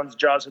 and everyone's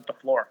jaws hit the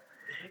floor.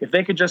 If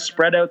they could just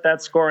spread out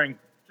that scoring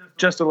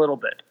just a little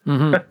bit,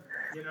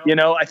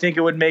 I think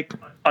it would make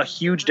a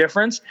huge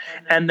difference.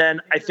 And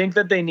then I think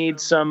that they need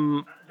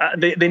some.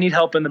 They need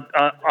help in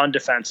on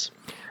defense.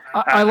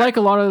 I like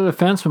a lot of the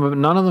defensemen, but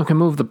none of them can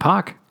move the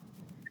puck.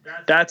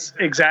 That's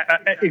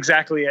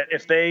exactly it.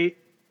 If they.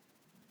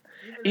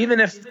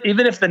 Even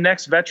if the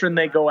next veteran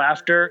they go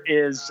after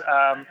is,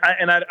 I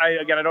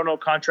don't know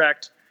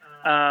contract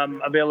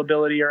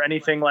availability or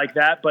anything like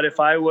that, but if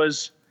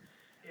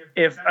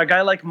a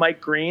guy like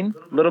Mike Green,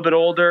 a little bit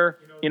older,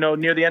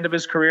 near the end of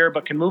his career,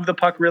 but can move the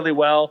puck really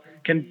well,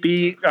 can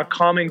be a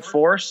calming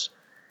force,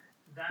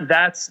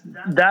 that's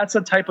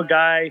a type of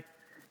guy.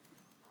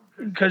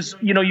 Because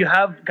you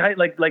have guy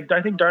like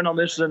I think Darnell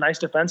Nurse is a nice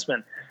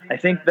defenseman. I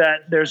think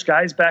that there's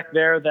guys back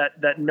there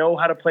that know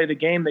how to play the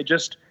game.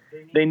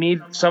 They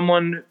need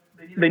someone.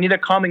 They need a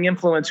calming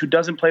influence who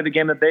doesn't play the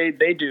game that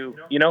they do.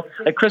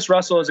 Like Chris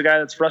Russell is a guy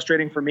that's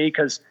frustrating for me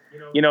because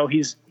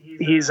he's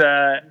has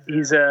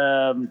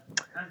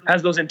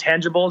those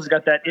intangibles. He's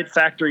got that it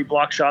factor. He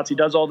blocks shots. He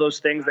does all those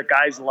things that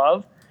guys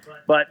love,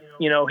 but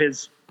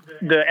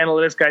the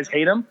analytics guys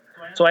hate him.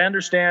 So I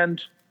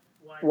understand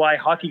why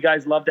hockey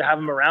guys love to have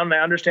him around. And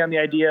I understand the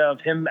idea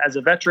of him as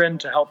a veteran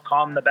to help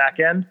calm the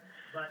back end.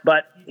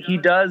 But he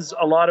does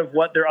a lot of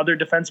what their other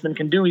defensemen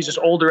can do. He's just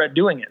older at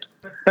doing it.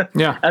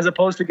 Yeah. As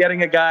opposed to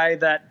getting a guy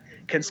that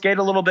can skate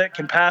a little bit,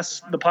 can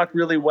pass the puck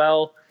really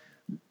well,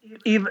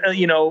 even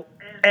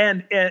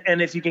and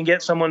if you can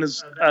get someone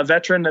as a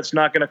veteran that's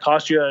not going to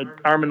cost you an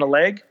arm and a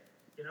leg,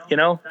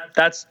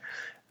 that's,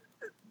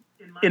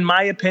 in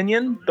my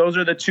opinion, those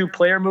are the two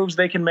player moves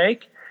they can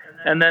make.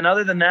 And then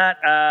other than that,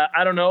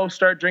 I don't know,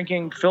 start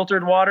drinking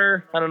filtered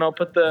water. I don't know,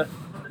 put the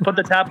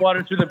tap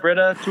water through the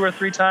Brita 2 or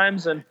 3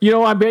 times. And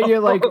I bet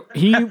you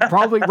he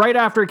probably right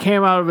after it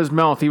came out of his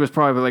mouth, he was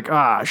probably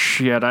like,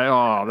 shit,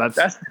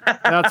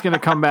 that's going to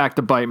come back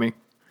to bite me.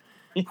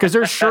 Because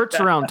there's shirts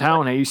around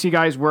town. Hey, you see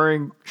guys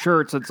wearing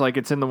shirts. It's like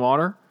it's in the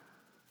water.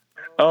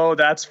 Oh,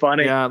 that's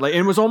funny. Yeah,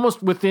 it was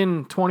almost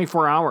within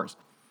 24 hours.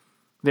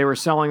 They were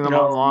selling them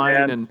online,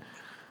 man.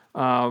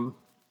 and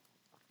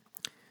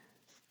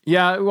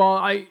yeah. Well,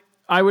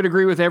 I would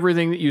agree with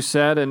everything that you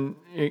said, and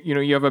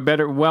you have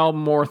a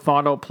more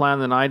thought out plan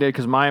than I did.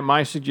 Because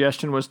my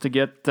suggestion was to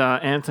get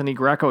Anthony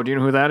Greco. Do you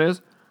know who that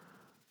is?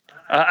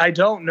 I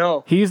don't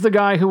know. He's the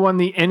guy who won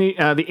the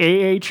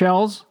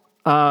AHL's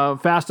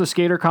fastest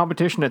skater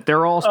competition at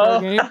their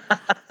All-Star game.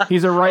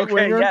 He's a right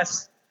winger.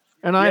 Yes.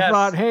 And I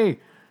thought, hey,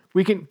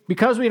 we can,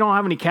 because we don't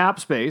have any cap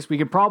space, we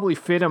could probably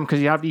fit him because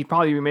he'd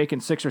probably be making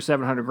 $600,000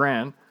 or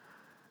 $700,000.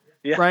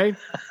 Yeah. Right?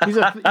 He's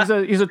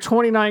a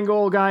 29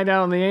 goal guy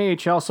down in the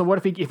AHL. So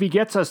what if he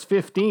gets us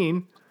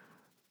 15?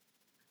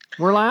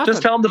 We're laughing.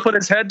 Just tell him to put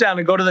his head down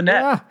and go to the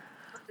net.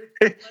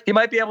 Yeah. He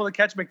might be able to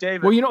catch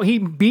McDavid. Well, he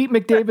beat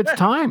McDavid's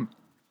time.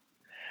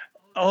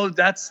 Oh,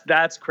 that's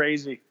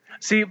crazy.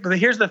 See, but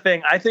here's the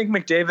thing. I think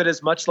McDavid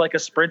is much like a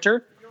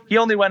sprinter. He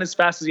only went as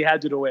fast as he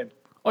had to win.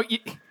 Oh, he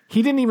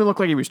didn't even look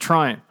like he was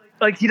trying.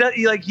 It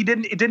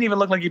didn't even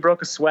look like he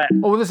broke a sweat.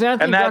 Oh, with this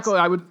Anthony Greco,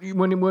 I would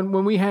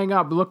when we hang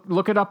up,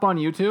 look it up on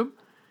YouTube.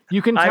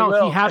 You can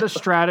tell he had a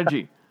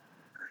strategy.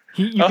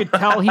 You could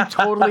tell he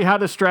totally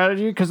had a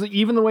strategy because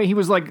even the way he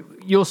was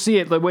you'll see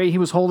it, the way he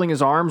was holding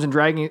his arms and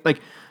dragging it,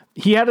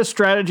 he had a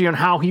strategy on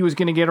how he was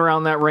going to get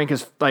around that rink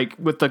as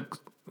with the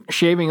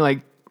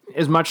shaving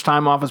as much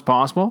time off as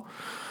possible.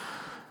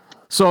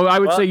 So I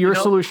would say your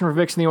solution for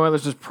fixing the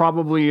Oilers is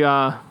probably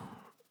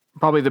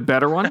the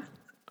better one.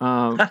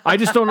 I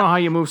just don't know how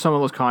you move some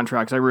of those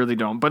contracts. I really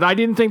don't. But I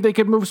didn't think they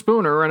could move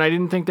Spooner, and I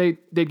didn't think they'd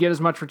get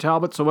as much for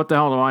Talbot, so what the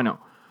hell do I know?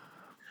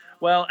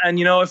 Well, and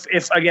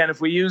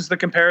if we use the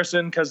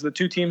comparison, because the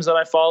two teams that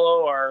I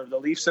follow are the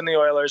Leafs and the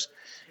Oilers,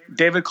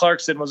 David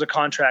Clarkson was a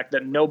contract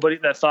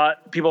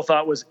that people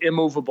thought was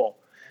immovable,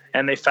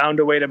 and they found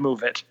a way to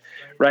move it.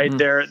 Right.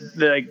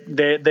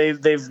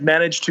 They've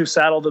managed to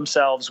saddle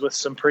themselves with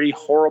some pretty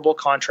horrible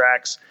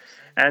contracts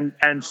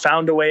and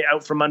found a way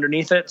out from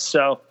underneath it.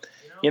 So,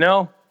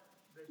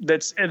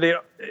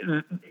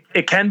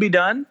 it can be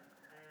done,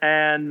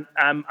 and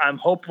I'm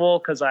hopeful,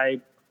 because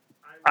I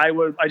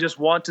just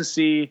want to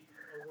see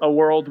a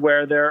world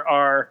where there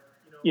are,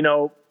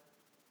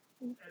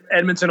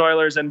 Edmonton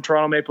Oilers and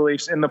Toronto Maple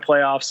Leafs in the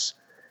playoffs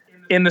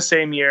in the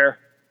same year.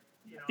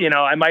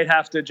 I might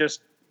have to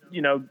just,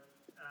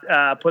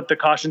 put the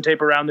caution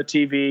tape around the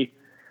TV,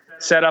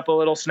 set up a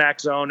little snack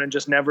zone, and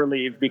just never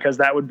leave, because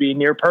that would be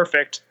near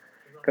perfect.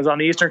 Because on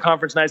the Eastern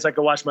Conference nights, I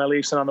could watch my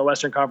Leafs, and on the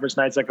Western Conference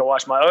nights, I could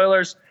watch my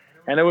Oilers,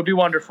 and it would be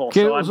wonderful. Okay,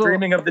 so I'm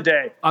dreaming of the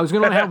day. I was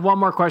going to have one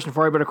more question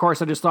for you, but of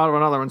course I just thought of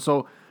another one.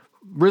 So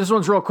this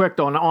one's real quick,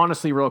 though, and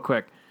honestly real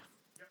quick.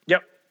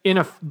 Yep. In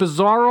a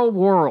bizarro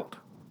world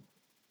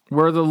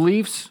where the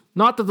Leafs,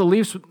 not that the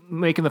Leafs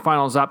making the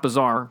final is that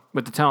bizarre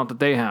with the talent that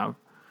they have,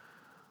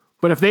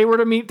 but if they were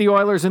to meet the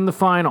Oilers in the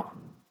final,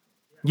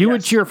 you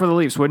would cheer for the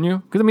Leafs, wouldn't you?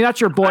 Because, that's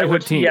your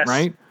boyhood team, yes.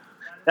 Right?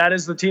 That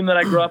is the team that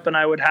I grew up in.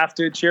 I would have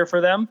to cheer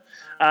for them.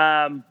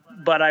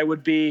 But I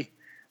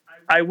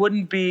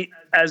wouldn't be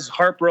as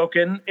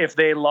heartbroken if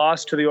they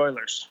lost to the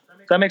Oilers.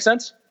 Does that make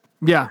sense?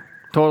 Yeah,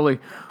 totally.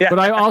 Yeah. But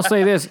I'll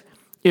say this.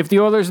 If the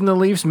Oilers and the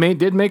Leafs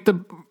did make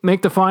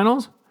the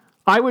finals,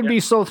 I would be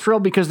so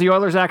thrilled, because the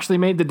Oilers actually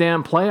made the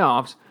damn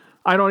playoffs.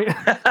 I don't...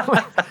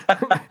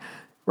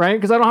 right?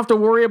 Because I don't have to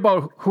worry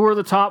about who are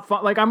the top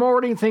five. Like, I'm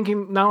already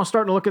thinking now,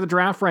 starting to look at the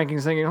draft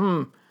rankings, thinking,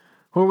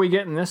 who are we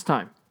getting this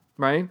time?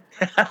 Right?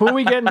 Who are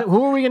we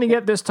going to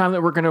get this time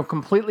that we're going to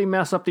completely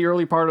mess up the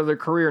early part of their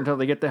career until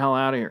they get the hell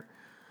out of here?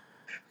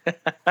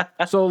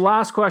 So,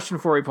 last question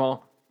for you,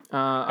 Paul.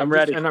 I'm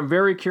ready. And I'm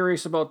very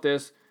curious about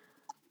this.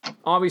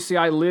 Obviously,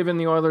 I live in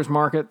the Oilers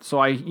market, so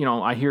I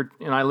hear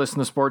and I listen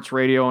to sports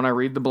radio and I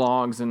read the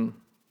blogs. And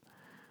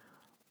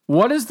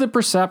what is the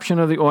perception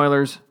of the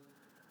Oilers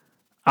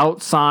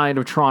outside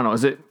of Toronto?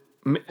 Is it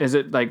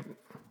like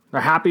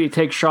they're happy to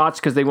take shots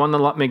because they won the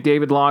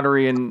McDavid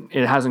lottery and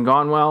it hasn't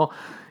gone well?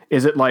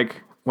 Is it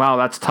like, wow,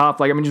 that's tough?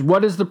 Like, just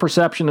what is the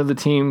perception of the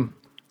team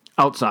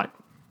outside?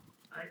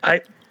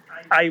 I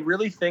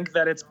really think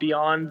that it's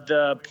beyond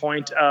the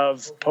point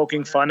of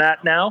poking fun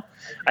at now.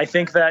 I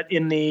think that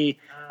in the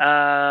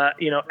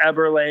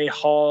Eberle,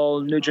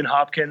 Hall, Nugent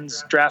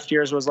Hopkins draft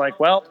years was like,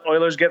 well,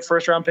 Oilers get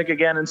first round pick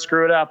again and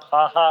screw it up.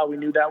 Ha, we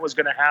knew that was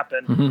going to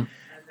happen. Mm-hmm.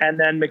 And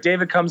then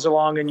McDavid comes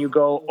along and you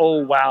go,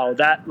 oh, wow,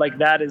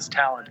 that is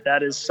talent.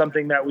 That is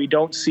something that we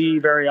don't see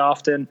very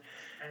often.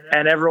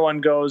 And everyone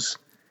goes,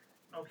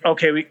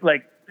 okay,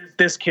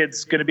 this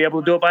kid's going to be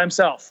able to do it by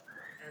himself.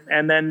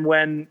 And then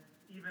when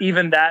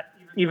even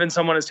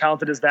someone as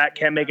talented as that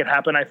can't make it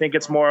happen, I think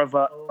it's more of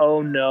a,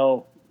 oh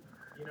no,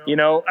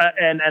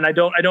 and I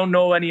don't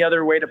know any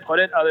other way to put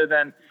it other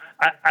than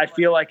I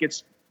feel like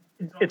it's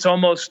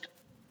almost,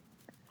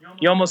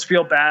 you almost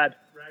feel bad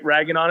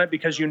ragging on it,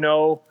 because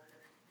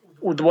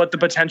what the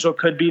potential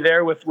could be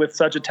there with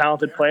such a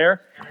talented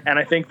player. And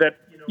I think that,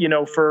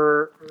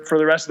 for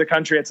the rest of the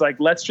country, it's like,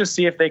 let's just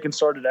see if they can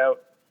sort it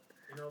out.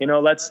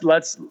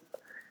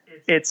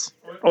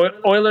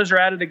 Oilers are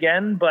at it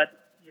again, but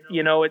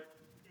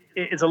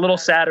it's a little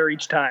sadder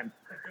each time,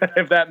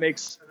 if that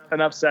makes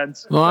enough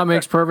sense. Well, that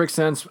makes perfect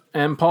sense.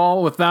 And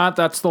Paul, with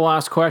that's the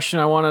last question.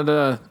 I wanted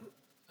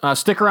to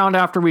stick around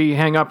after we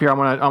hang up here. I'm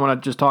gonna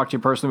just talk to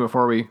you personally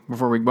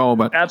before we go.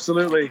 But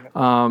absolutely.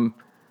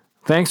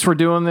 Thanks for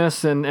doing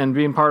this and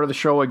being part of the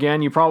show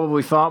again. You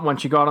probably thought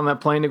once you got on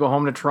that plane to go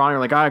home to Toronto,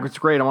 you're like, it's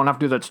great. I won't have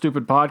to do that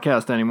stupid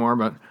podcast anymore.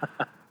 But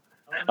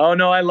oh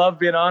no, I love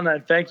being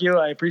on. Thank you.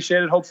 I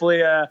appreciate it.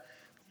 Hopefully, I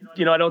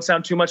don't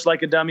sound too much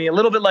like a dummy. A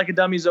little bit like a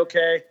dummy's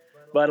okay,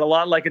 but a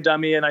lot like a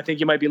dummy, and I think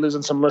you might be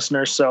losing some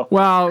listeners. So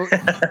well,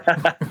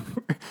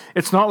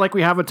 it's not like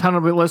we have a ton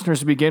of listeners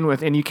to begin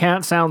with, and you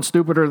can't sound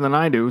stupider than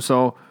I do.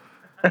 So,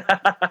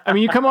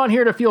 you come on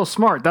here to feel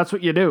smart. That's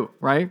what you do,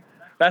 right?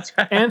 That's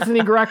right.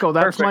 Anthony Greco.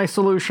 That's Perfect. My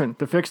solution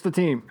to fix the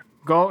team.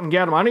 Go out and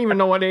get him. I don't even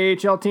know what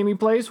AHL team he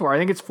plays for. I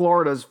think it's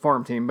Florida's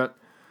farm team, but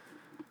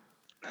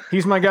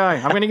he's my guy.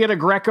 I'm going to get a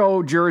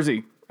Greco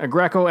jersey, a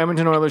Greco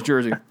Edmonton Oilers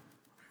jersey.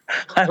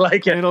 I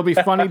like it. And it'll be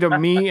funny to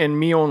me and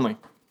me only.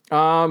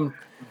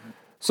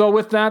 So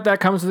with that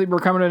we're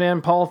coming to an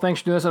end. Paul,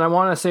 thanks for doing this. And I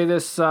want to say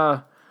this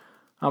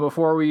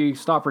before we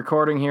stop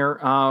recording here.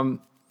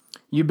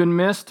 You've been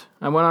missed.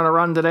 I went on a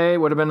run today.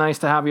 Would have been nice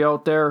to have you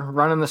out there.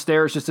 Running the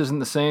stairs just isn't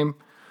the same.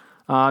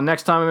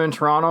 Next time I'm in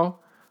Toronto,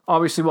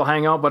 obviously we'll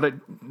hang out,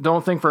 but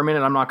don't think for a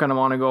minute I'm not going to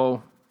want to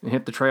go and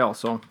hit the trail.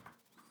 So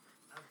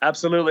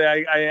absolutely.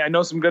 I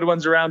know some good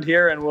ones around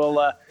here, and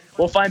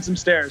we'll find some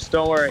stairs.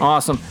 Don't worry.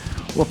 Awesome.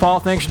 Well, Paul,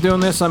 thanks for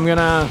doing this. I'm going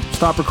to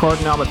stop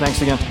recording now, but thanks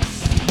again.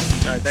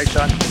 All right. Thanks,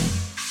 Sean.